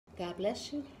God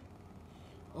bless you.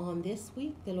 On this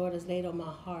week, the Lord has laid on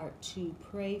my heart to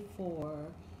pray for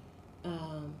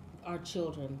our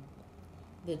children.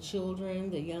 The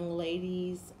children, the young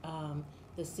ladies,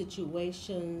 the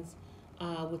situations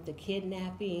with the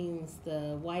kidnappings,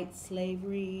 the white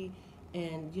slavery,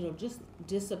 and just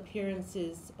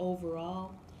disappearances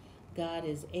overall. God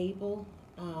is able.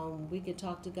 We can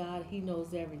talk to God. He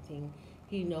knows everything.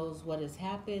 He knows what has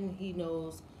happened. He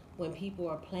knows when people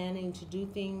are planning to do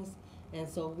things. And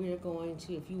so we're going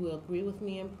to, if you will agree with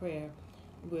me in prayer,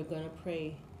 we're going to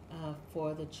pray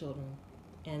for the children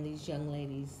and these young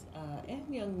ladies and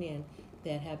young men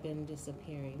that have been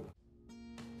disappearing.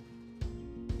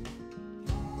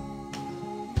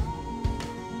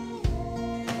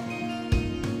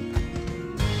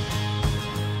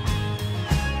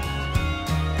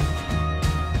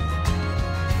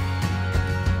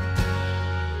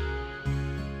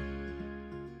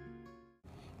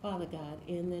 Father God,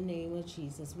 in the name of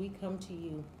Jesus, we come to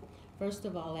you, first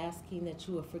of all, asking that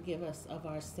you will forgive us of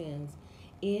our sins.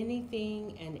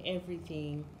 Anything and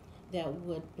everything that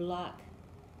would block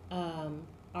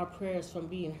our prayers from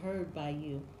being heard by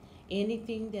you.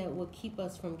 Anything that would keep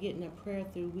us from getting a prayer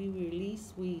through, we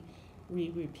release, we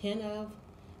repent of.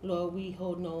 Lord, we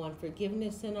hold no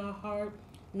unforgiveness in our heart,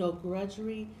 no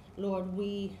grudgery. Lord,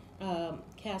 we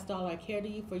cast all our care to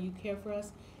you, for you care for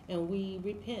us, and we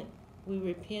repent. We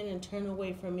repent and turn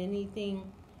away from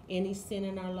anything, any sin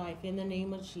in our life in the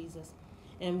name of Jesus.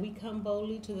 And we come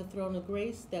boldly to the throne of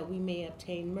grace that we may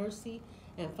obtain mercy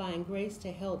and find grace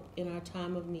to help in our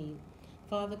time of need.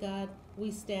 Father God, we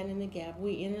stand in the gap.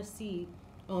 We intercede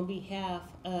on behalf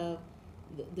of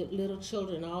the little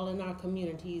children all in our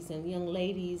communities, and young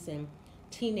ladies and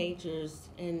teenagers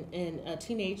and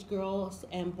teenage girls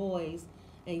and boys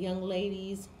and young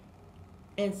ladies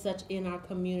and such in our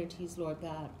communities, Lord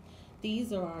God.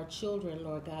 These are our children,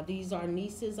 Lord God. These are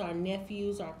nieces, our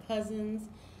nephews, our cousins.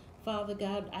 Father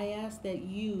God, I ask that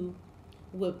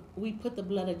we put the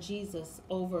blood of Jesus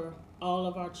over all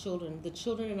of our children, the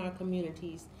children in our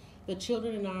communities, the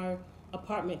children in our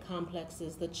apartment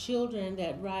complexes, the children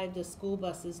that ride the school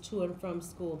buses to and from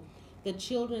school, the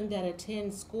children that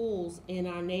attend schools in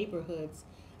our neighborhoods.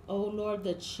 Oh, Lord,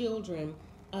 the children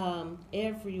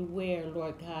everywhere,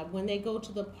 Lord God. When they go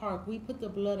to the park, we put the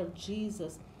blood of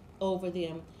Jesus over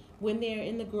them. When they're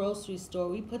in the grocery store,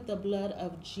 we put the blood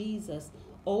of Jesus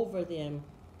over them.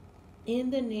 In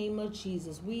the name of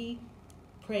Jesus, we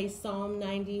pray Psalm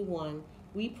 91.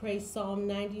 We pray Psalm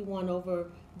 91 over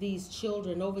these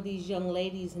children, over these young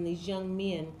ladies and these young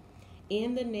men.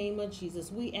 In the name of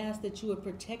Jesus, we ask that you would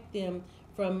protect them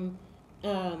from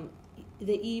the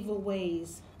evil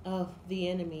ways of the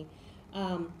enemy.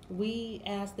 We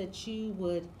ask that you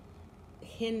would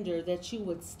hinder, that you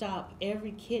would stop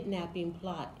every kidnapping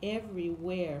plot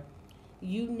everywhere.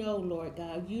 You know, Lord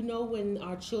God, you know when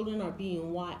our children are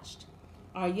being watched,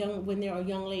 when our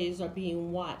young ladies are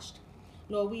being watched.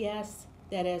 Lord, we ask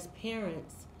that as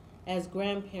parents, as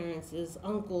grandparents, as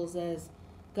uncles, as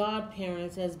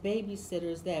godparents, as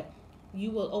babysitters, that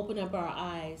you will open up our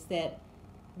eyes, that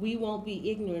we won't be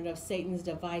ignorant of Satan's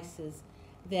devices,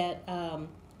 that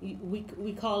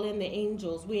we call in the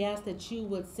angels. We ask that you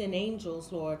would send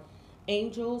angels, Lord,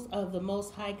 angels of the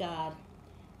Most High God,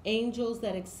 angels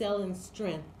that excel in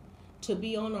strength, to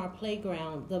be on our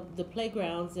playground, the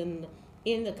playgrounds and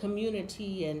in the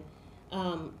community and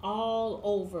all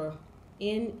over.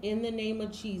 In the name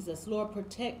of Jesus, Lord,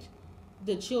 protect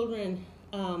the children.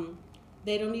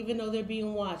 They don't even know they're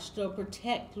being watched. Or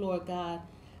protect, Lord God,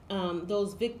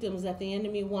 those victims that the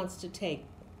enemy wants to take.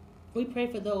 We pray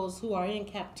for those who are in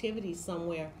captivity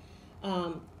somewhere.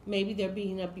 Maybe they're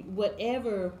being,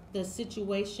 whatever the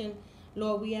situation,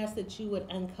 Lord, we ask that you would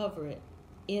uncover it.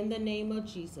 In the name of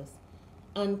Jesus,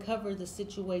 uncover the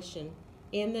situation.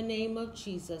 In the name of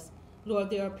Jesus, Lord,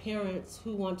 there are parents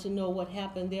who want to know what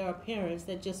happened. There are parents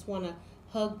that just want to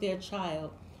hug their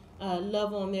child,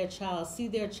 love on their child, see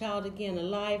their child again,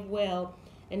 alive, well,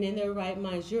 and in their right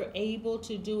minds. You're able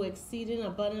to do exceeding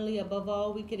abundantly above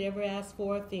all we could ever ask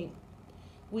for or think.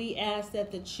 We ask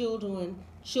that the children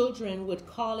would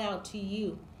call out to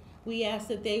you. We ask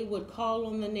that they would call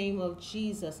on the name of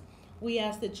Jesus. We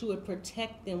ask that you would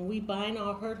protect them. We bind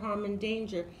all hurt, harm, and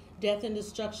danger, death and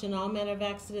destruction, all manner of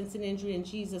accidents and injury in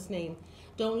Jesus' name.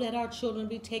 Don't let our children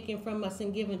be taken from us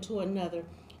and given to another.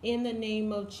 In the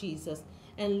name of Jesus.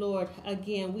 And Lord,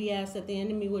 again, we ask that the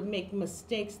enemy would make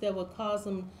mistakes that would cause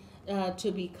them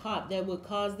to be caught, that would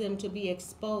cause them to be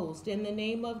exposed. In the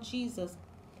name of Jesus,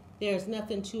 there's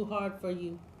nothing too hard for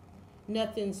you.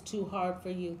 Nothing's too hard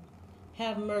for you.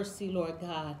 Have mercy, Lord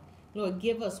God. Lord,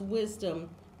 give us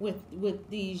wisdom with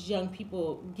these young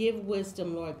people. Give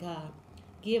wisdom, Lord God.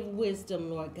 Give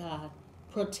wisdom, Lord God.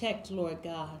 Protect, Lord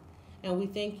God. And we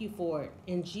thank you for it.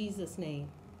 In Jesus' name,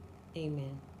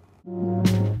 amen.